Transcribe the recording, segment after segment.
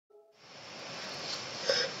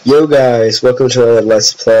Yo guys, welcome to another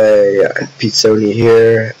Let's Play. Pizzony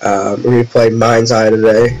here. We're going to play Mind's Eye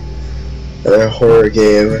today. Another horror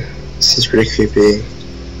game. This is pretty creepy.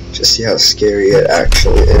 Just see how scary it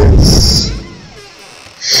actually is.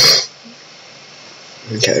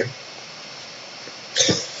 Okay.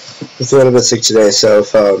 I'm feeling a bit sick today, so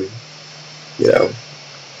if, you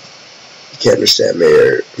can't understand me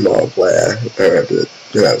or I'm all blah,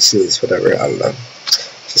 or sneeze, whatever, I don't know.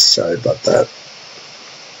 Just sorry about that.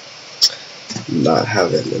 Not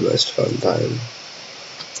having the most fun time.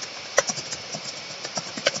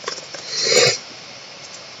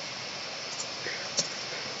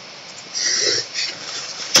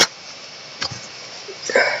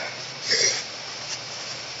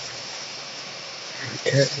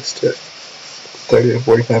 Okay, let's do it. 30 to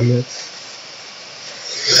 45 minutes.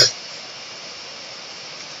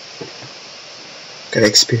 Gotta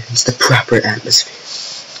experience the proper atmosphere.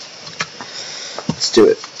 Let's do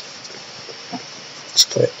it. Let's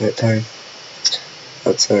play at night time.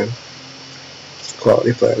 Outside.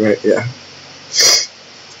 Quality play, right? Yeah.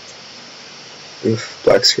 Oof,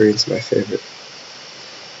 black screen's my favorite.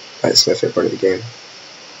 That's my favorite part of the game,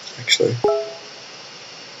 actually.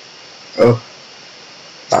 Oh,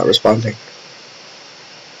 not responding.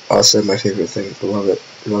 Also my favorite thing. I love it.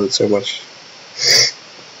 I love it so much.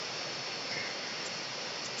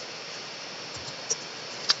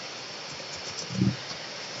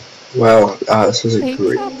 Wow, this was a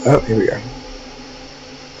great. Oh, here we are.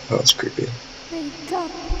 Oh, it's creepy. Wake up.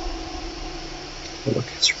 Oh, look,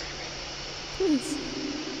 it's creepy. Please.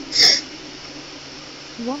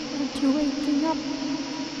 Why aren't you waking up?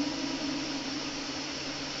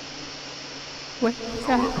 Wake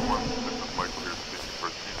up. Everyone, this is Michael here speaking for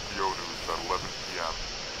CCO News at 11 p.m.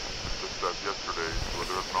 Just that yesterday, the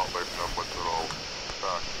weather has not lightened up much at all. In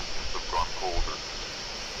fact, things have gone colder.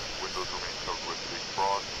 Windows remain covered with big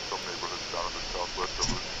frost. Some neighborhoods down in the southwest of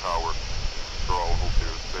Lewis Tower are all hope they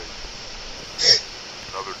are safe.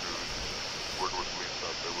 In other news, word was released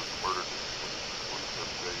that there was a murder taking place in police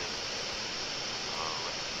yesterday in,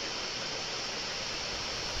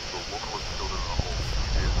 So a woman was killed in a home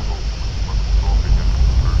 3 days ago when the storm began to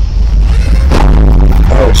surge.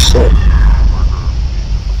 Oh shit. The murderer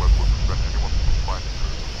believes that the web would prevent anyone from finding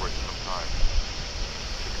her for quite some time.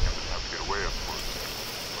 Giving him the time to get away, of course.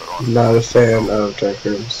 Not a fan of dark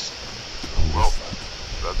rooms. Well,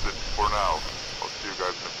 that's it for now. I'll see you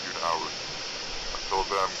guys in a few hours. Until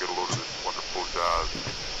then, get a load of this wonderful jazz.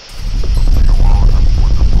 See you all and have a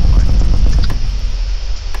wonderful night.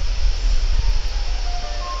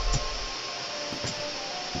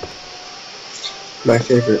 My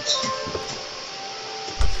favorite.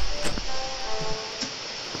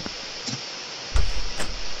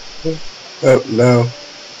 Oh no.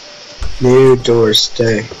 New door,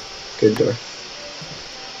 stay. Good door.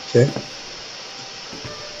 Okay.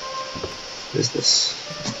 What is this?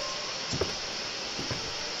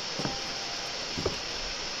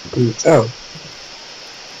 Oh.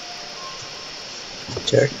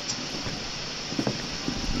 Okay. I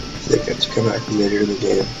think I have to come back later in the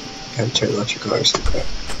game. Gotta turn electric on or some crap.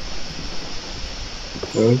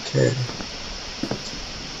 Okay.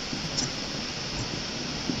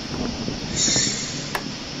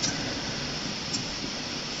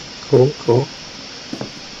 Cool, cool.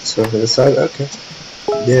 So for the side, okay.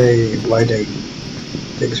 Yay, lighting.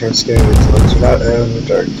 Things aren't scary as long as you're not out in the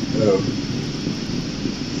dark.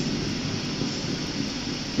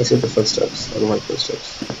 Let's hit the footsteps. I don't like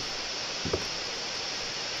footsteps.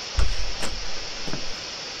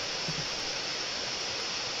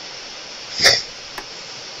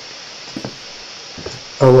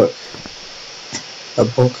 Oh look. A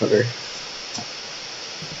bolt cutter.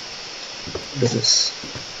 What is this?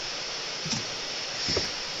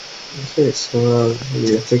 Okay, so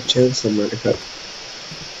maybe a thick chain somewhere to cut.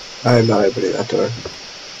 I am not opening that door.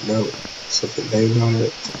 No, something banged on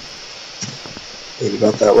it. Ain't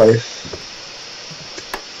about that life.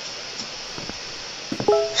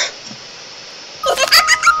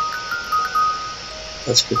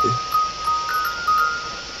 That's creepy.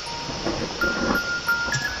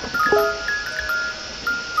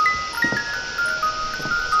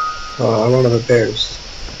 Oh, I'm one of the bears.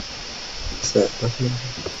 What's that? Nothing.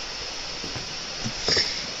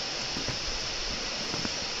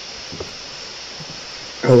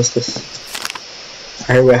 Oh, what's this?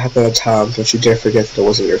 I heard what happened to Tom. Don't you dare forget that it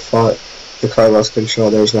wasn't your fault. The car lost control.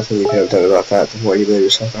 There was nothing you could have done about that. The more you believe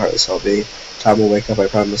yourself, the harder this will be. Tom will wake up, I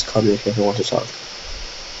promise. Call me if you want to talk.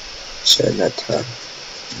 Share that time.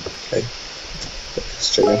 Okay.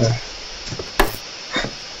 Let's turn that off.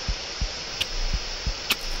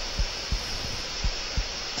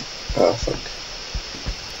 Oh, fuck.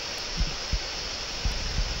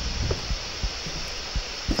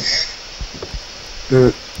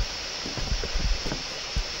 Mm.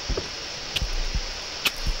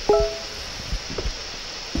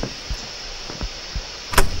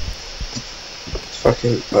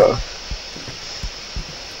 Fucking,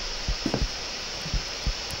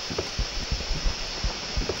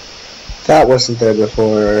 that wasn't there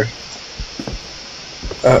before.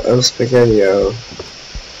 Oh, spaghetti-o.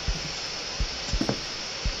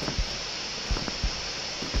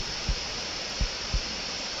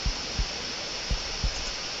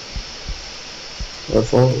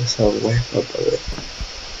 I've always held way above it.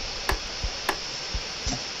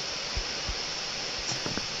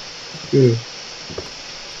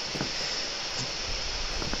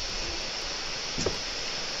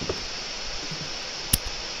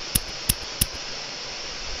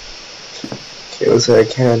 Okay, looks like I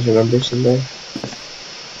can't enter numbers in there.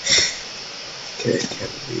 Okay, I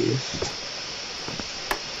can't leave.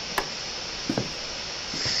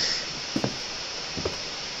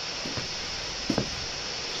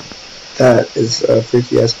 That is a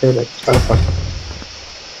freaky ass panic. Oh fuck.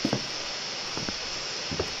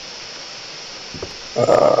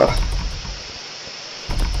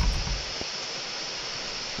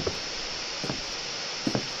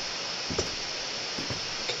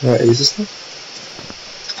 Can I use this now?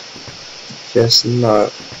 Guess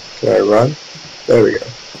not. Can I run? There we go.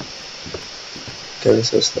 Getting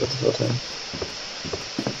so slow this whole time.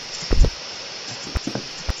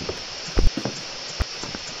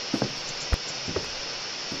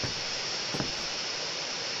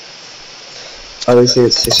 Obviously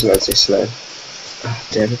it's 6969. Ah,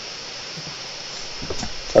 damn it.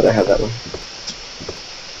 Thought I had that one.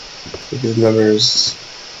 Maybe the number's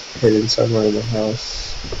hidden somewhere in the house.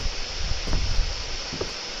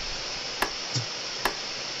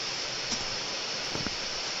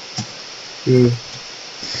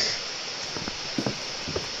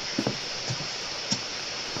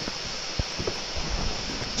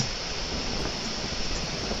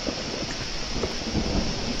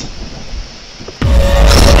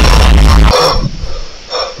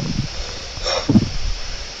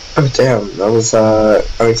 Oh damn, that was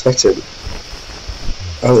unexpected.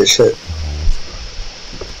 Holy shit.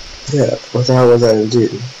 Yeah, what the hell was that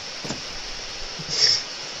indeed?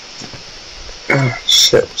 Ah,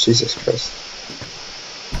 shit, Jesus Christ.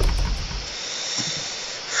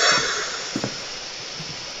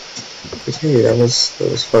 Okay, that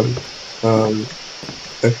was fun.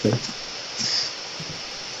 Okay.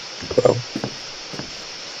 Well,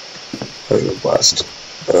 having a blast.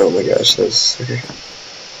 Oh my gosh, that's okay.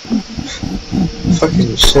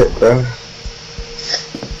 Fucking shit, bro.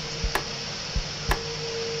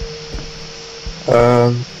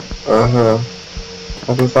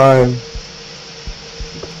 I'll be fine.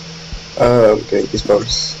 I'm getting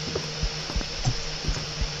goosebumps.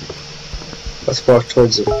 Let's walk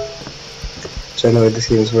towards him. Generally, the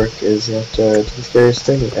game's work is you have to do the scariest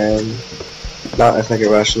thing and not act like a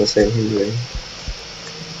rational, sane human being.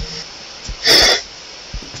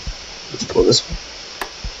 Let's pull this one.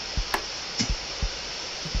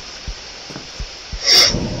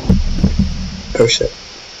 Oh shit.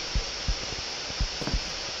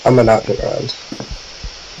 I'm gonna not get around.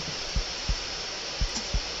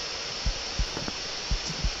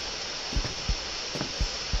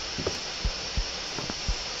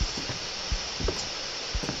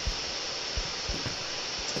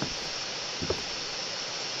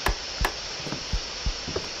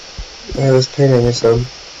 I was painting this one.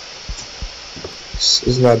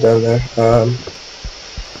 It's not down there.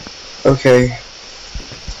 Okay.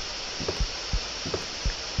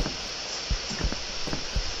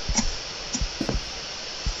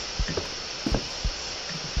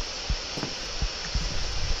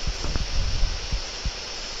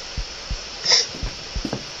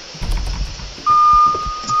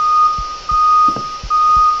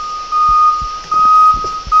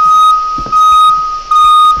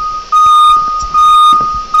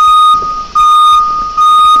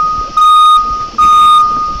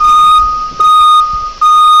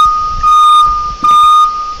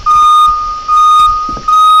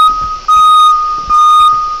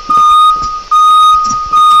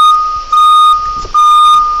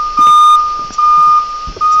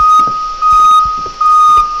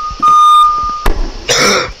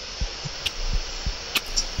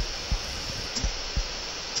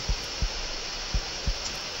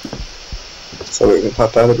 Something can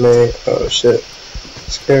pop out of me. Oh shit.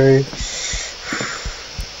 Scary.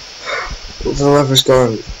 The lever's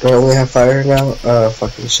gone. Do I only have fire now?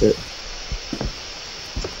 Fucking shit.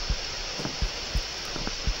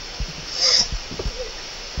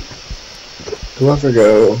 The lever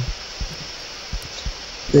go.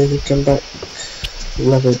 Baby, come back.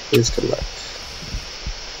 Lever, please come back.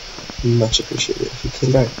 Much appreciated if you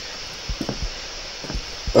came back.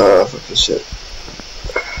 Oh, fucking shit.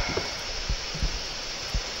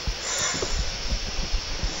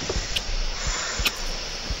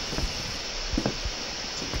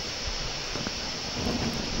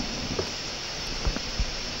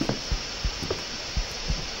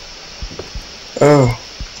 Oh,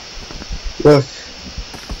 look,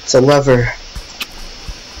 it's a lever.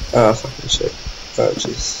 Oh, fucking shit. Oh,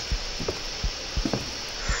 jeez.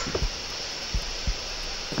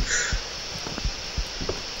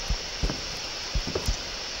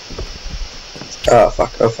 Oh,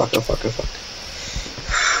 fuck, oh, fuck, oh, fuck, oh, fuck.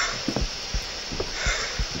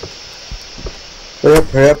 Hurry up,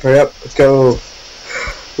 hurry up, hurry up. Let's go.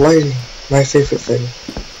 Lighting, my favorite thing.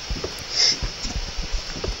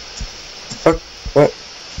 Fuck, what?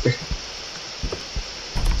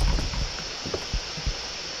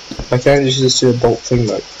 Why can't you just do a bolt thing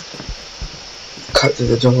like cut through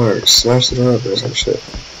the door, smash the door open or some shit?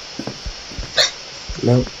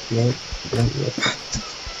 Nope, nope, nope, nope.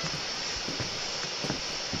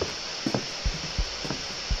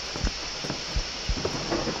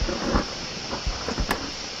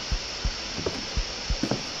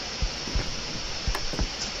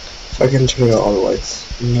 I can turn out all the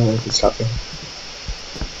lights. No one can stop me.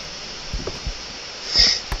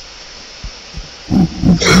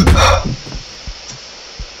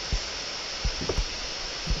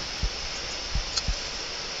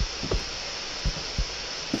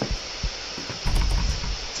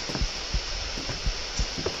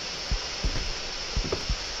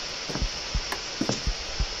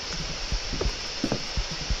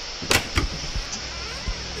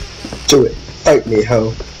 Do it. Fight me,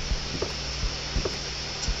 ho.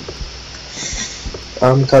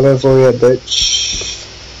 I'm coming for you, bitch.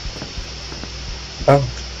 Oh.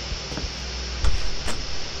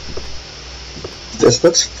 This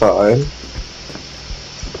looks fun.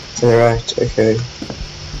 Interact, okay.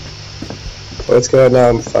 What's going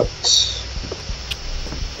on? I'm fucked.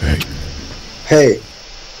 Hey. Hey.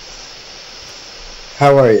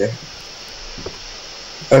 How are you?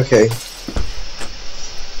 Okay.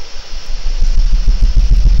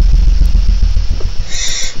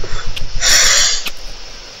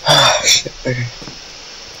 Shit, okay.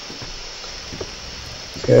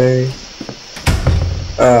 Okay.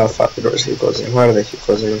 Oh, fuck, the doors keep closing. Why do they keep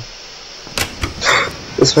closing?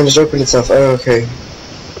 This one just opened itself. Oh, okay.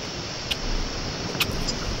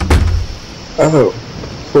 Oh,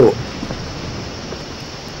 cool.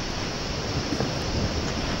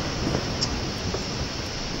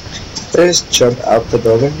 Did I just jump out the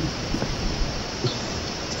building?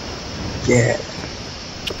 Yeah.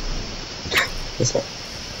 What's that?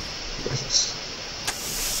 What is this?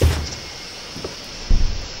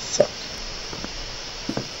 Fuck.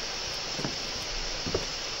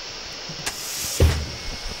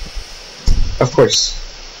 Of course.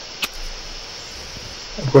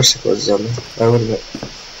 Of course it closes on me. I would admit.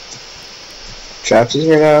 Trapped in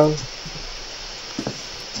here now.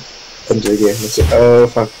 End the game. Let's see. Oh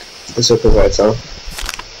fuck. This opened by itself.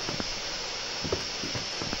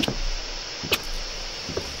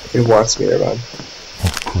 It wants me to run.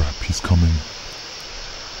 Oh crap, he's coming.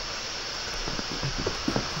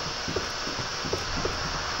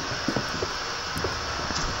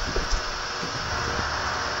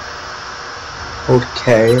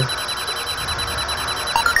 Okay.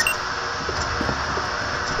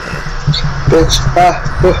 Bitch.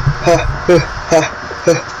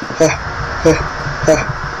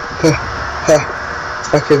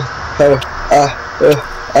 Fucking hell.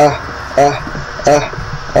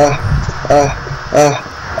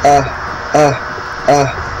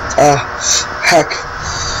 Heck.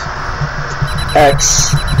 X.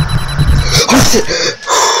 What's it?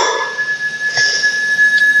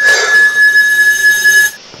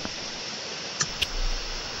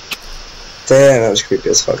 Damn, that was creepy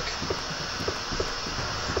as fuck.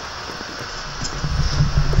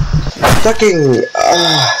 Fucking,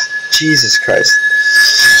 Jesus Christ.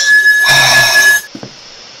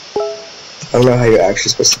 I don't know how you're actually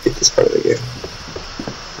supposed to beat this part of the game.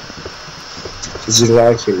 Because you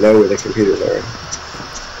like, you know where the computers are.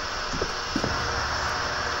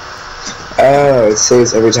 Oh, it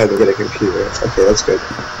saves every time you get a computer. Okay, that's good.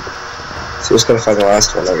 So we're just gotta find the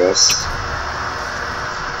last one, I guess.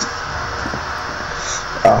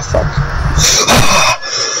 Oh, fuck.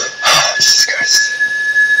 Jesus Christ.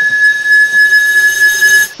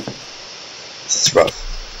 This is rough.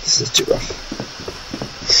 This is too rough.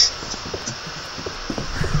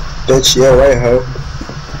 Bitch, yeah, right, ho.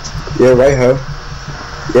 Yeah, right, ho.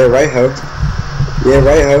 Yeah, right, ho. Yeah,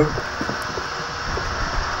 right, ho.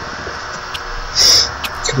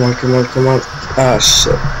 Come on, come on, come on. Ah,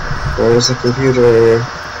 shit. Where's the computer?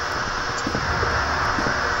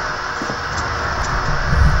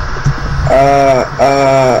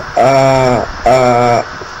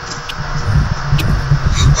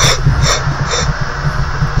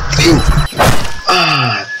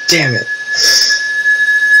 Ah, damn it.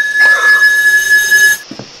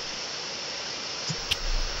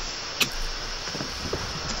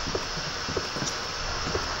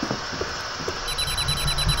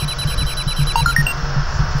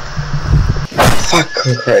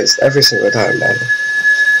 Fucking Christ, every single time, man.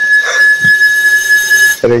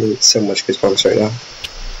 I'm getting so much goosebumps right now.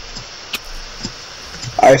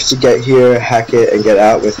 I have to get here, hack it, and get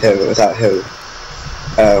out with him, without him.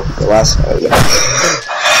 The last one.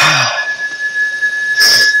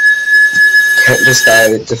 Can't this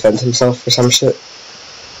guy defend himself or some shit?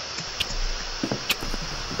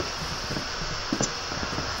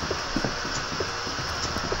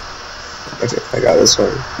 Okay, I got this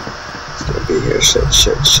one. It's gonna be here. Shit,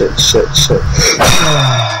 shit, shit, shit, shit.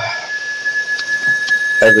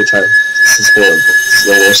 Every time. This is horrible. This is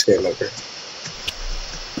the worst game ever.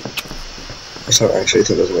 I don't actually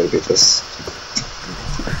think there's a way to beat this.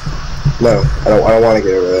 No, I don't want to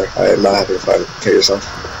get over there. I am not having fun. Kill yourself.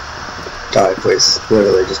 Die, please.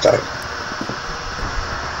 Literally, just die.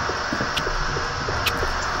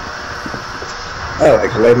 I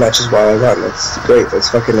like late matches while I run. That's great. That's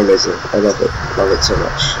fucking amazing. I love it. Love it so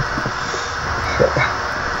much.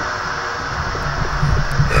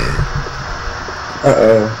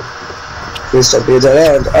 Uh-oh. Please don't be a dead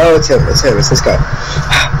end. Oh, it's him. It's him. It's this guy.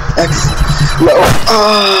 X. No.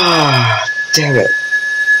 Ah, damn it.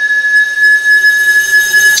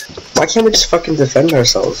 Why can't we just fucking defend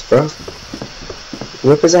ourselves, bro?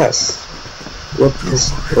 Whip his ass. Whip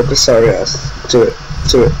his sorry ass. Do it.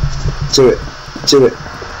 Do it. Do it. Do it.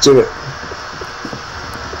 Do it.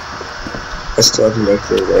 I still have no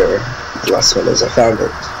clue where the last one is. I found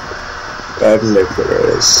it. But I have no clue where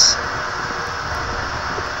it is.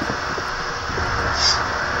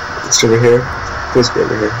 It's over here. Please be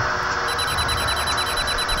over here.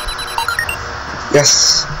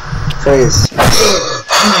 Yes! Praise.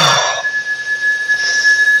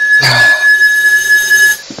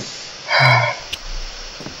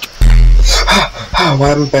 Why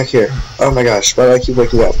am I back here? Oh my gosh, why do I keep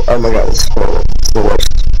waking up? Oh my god, this is horrible. This is the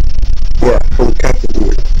worst. Yeah, holy crap,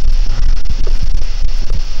 dude.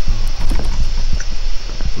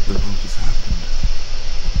 What the hell just happened?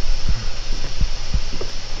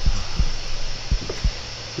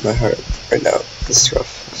 My heart right now. This is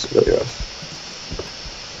rough. This is really rough.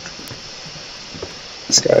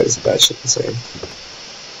 This guy is batshit insane.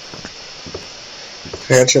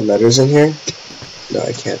 Can I enter letters in here? No,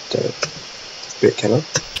 I can't do it. Wait, can I?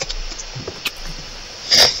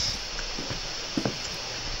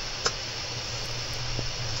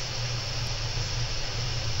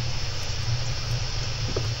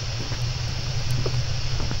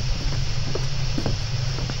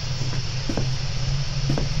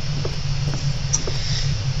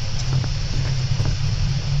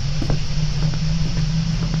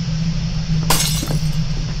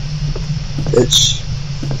 Bitch.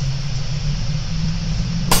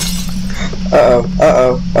 Uh-oh,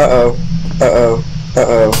 uh-oh, uh-oh, uh-oh,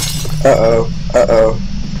 uh-oh, uh-oh, uh-oh,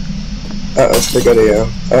 uh-oh, spaghetti-o,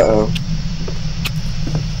 uh-oh,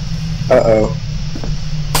 uh-oh,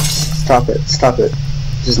 stop it,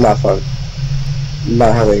 this is not fun, I'm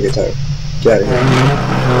not having a good time, get out of here.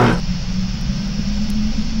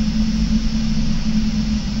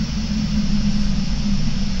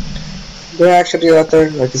 Did I actually do that there?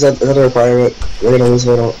 Like, is that a requirement? We're gonna lose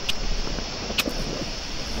it all.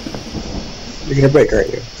 You're gonna break, aren't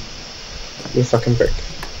you? You fucking break.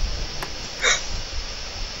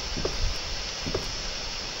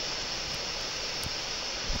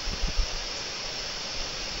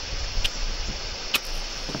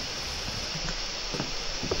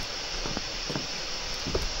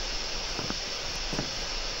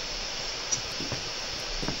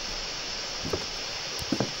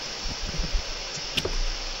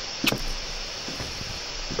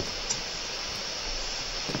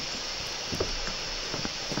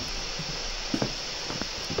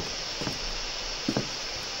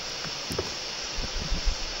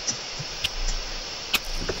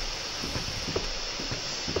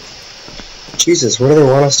 Jesus, where do they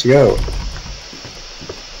want us to go?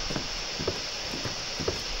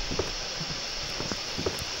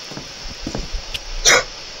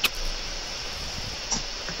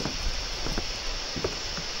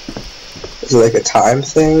 Is it like a time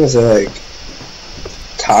thing? Is it like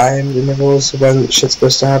time intervals of when shit's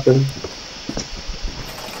supposed to happen?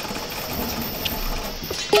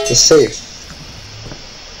 The safe.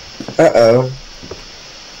 Uh-oh.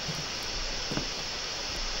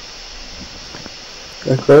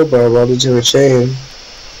 A crowbar welded to a chain.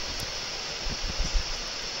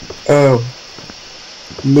 Oh.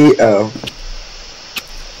 Neato.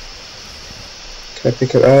 Can I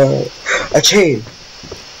pick it up? A chain!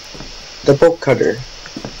 The bolt cutter.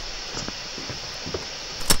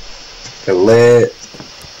 The lit.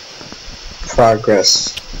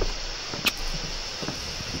 Progress.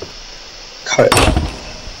 Cut.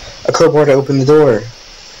 A crowbar to open the door.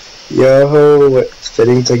 Yo, it's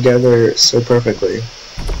fitting together so perfectly.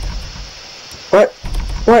 What?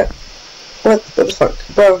 What? What the fuck?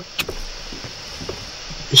 Bro.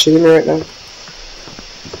 You shooting me right now?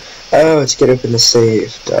 Oh, it's get open the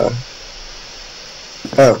safe, duh.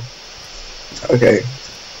 Oh. Okay.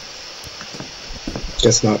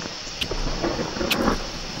 Guess not.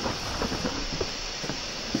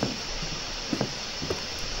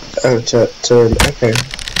 Oh, turn, okay.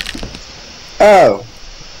 Oh!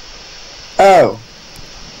 Oh!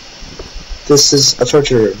 This is a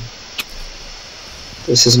torture room.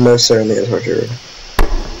 This is most certainly a torture room.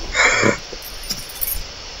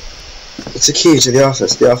 It's a key to the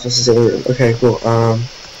office. The office is in the room. Okay, cool.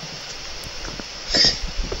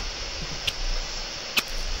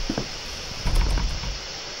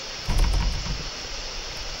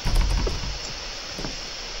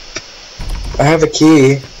 I have a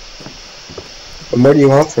key. What more do you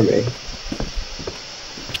want from me?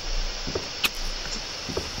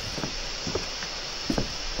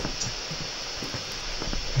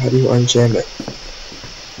 How do you unjam it?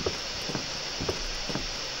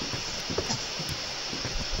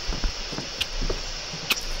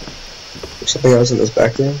 There's something else in this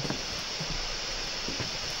back room?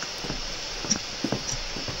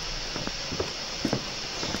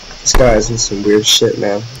 This guy is in some weird shit,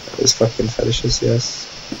 man. Those fucking fetishes, yes.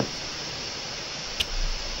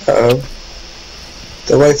 Uh-oh.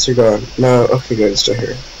 The lights are gone. No, okay, good, it's still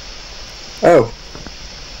here. Oh.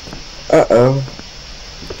 Uh-oh.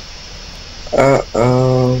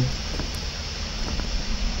 Uh-oh.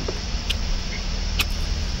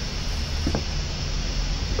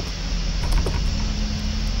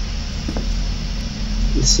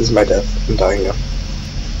 This is my death. I'm dying now.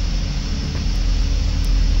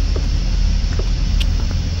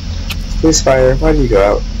 Please fire. Why did you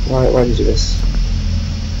go out? Why did you do this?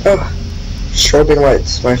 Oh. Strobing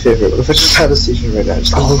lights. My favorite. What if I just had a seizure right now?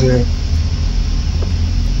 Just go over there.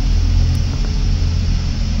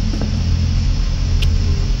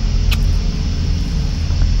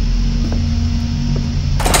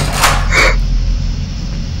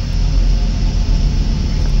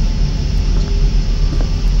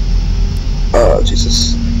 Oh,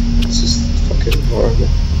 Jesus. This is fucking horrible.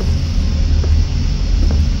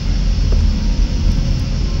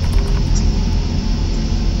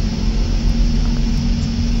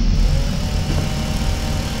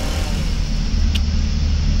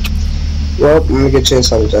 Well, I'm gonna get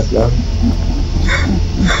chainsaw to death now.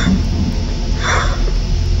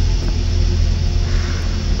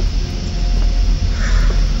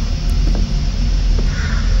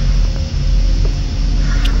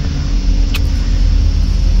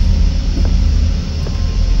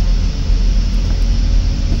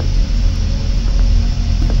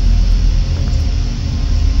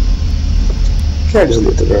 Can I just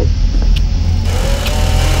leave the room?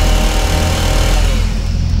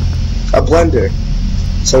 A blender.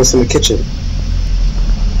 So it's in the kitchen.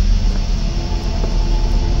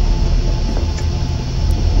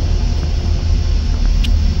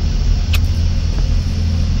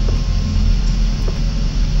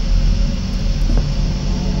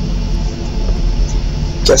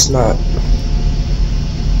 Guess not.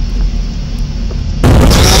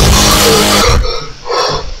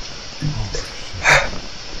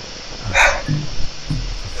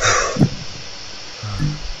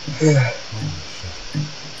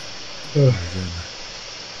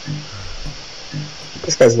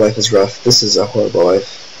 This guy's life is rough. This is a horrible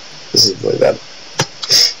life. This is really bad.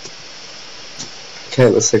 Okay,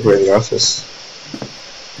 looks like we're in the office.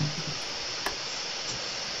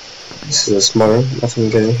 This is a small room. Nothing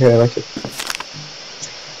good in here. I like it.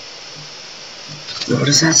 What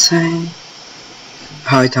does that say?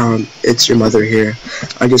 Hi Tom, it's your mother here.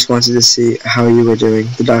 I just wanted to see how you were doing.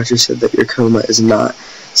 The doctor said that your coma is not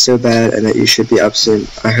so bad and that you should be up soon.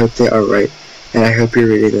 I hope they are right, and I hope you're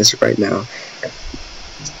reading this right now.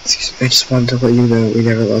 Excuse me, I just wanted to let you know we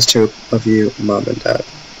never lost hope of you, Mom and Dad.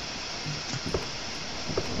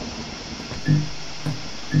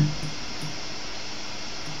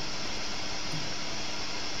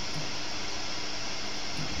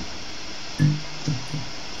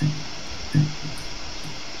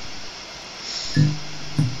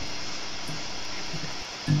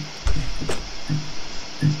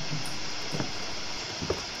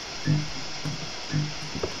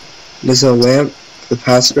 Does a lamp, the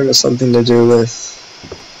password, has something to do with...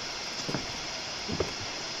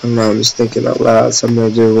 I don't know, I'm just thinking out loud. Something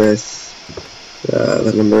to do with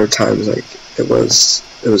the number of times, like, it was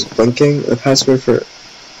blinking, the password for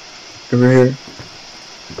over here.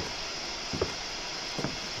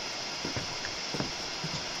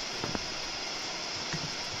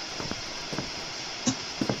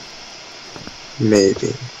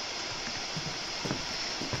 Maybe.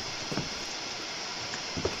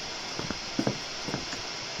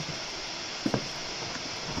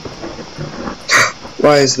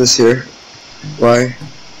 Why is this here? Why?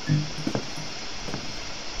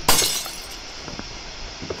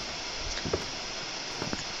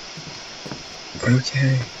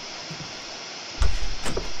 Okay.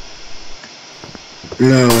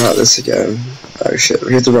 No, not this again. Oh shit,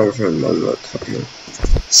 we have to run from one look. Fucking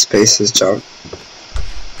spaces jump.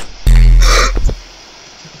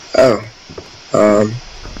 Oh.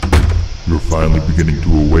 You're finally beginning to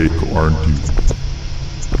awake, aren't you?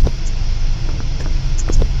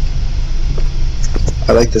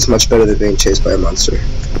 I like this much better than being chased by a monster.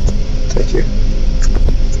 Thank you.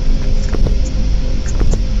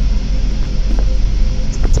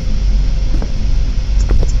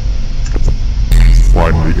 It's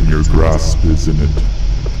finally in your grasp, isn't it?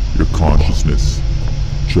 Your consciousness.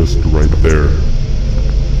 Just right there.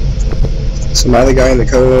 So am I the guy in the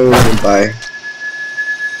code? Bye.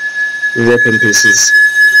 Rip in pieces.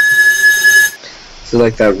 This is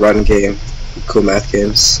like that run game. Cool math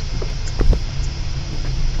games.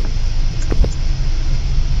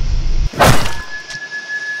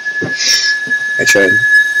 I tried.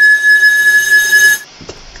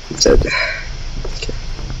 Dead. Okay.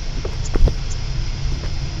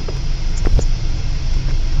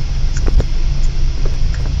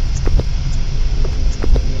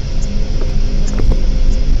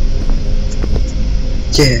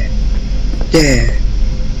 Yeah. Yeah.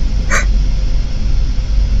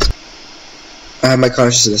 I have my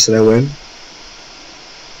consciousness. Did I win?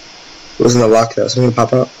 It wasn't a lock though. Something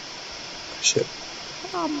pop out. Shit.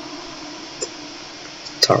 Tom.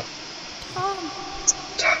 Tom. Tom.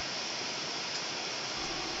 Tom.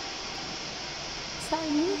 Is that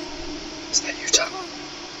you? Is that you, Tom?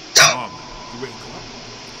 Tom.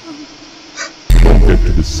 You don't get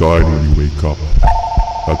to decide when you wake up.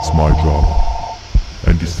 That's my job.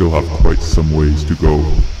 And you still have quite some ways to go.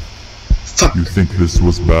 Fuck. You think this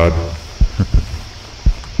was bad?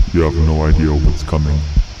 You have no idea what's coming.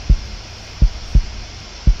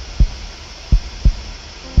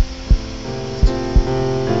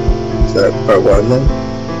 Is that part one then?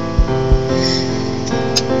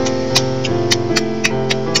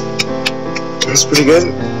 That's pretty good.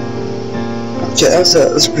 Okay, that's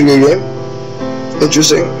a pretty good game.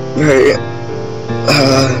 Interesting. Very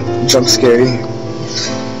jump scary.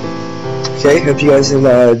 Okay, hope you guys have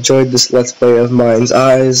enjoyed this Let's Play of Mind's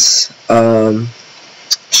Eyes.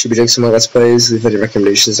 Should be doing some more Let's Plays. Leave any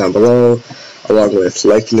recommendations down below, along with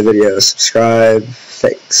liking the video, subscribe.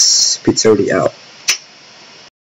 Thanks. Pizzony out.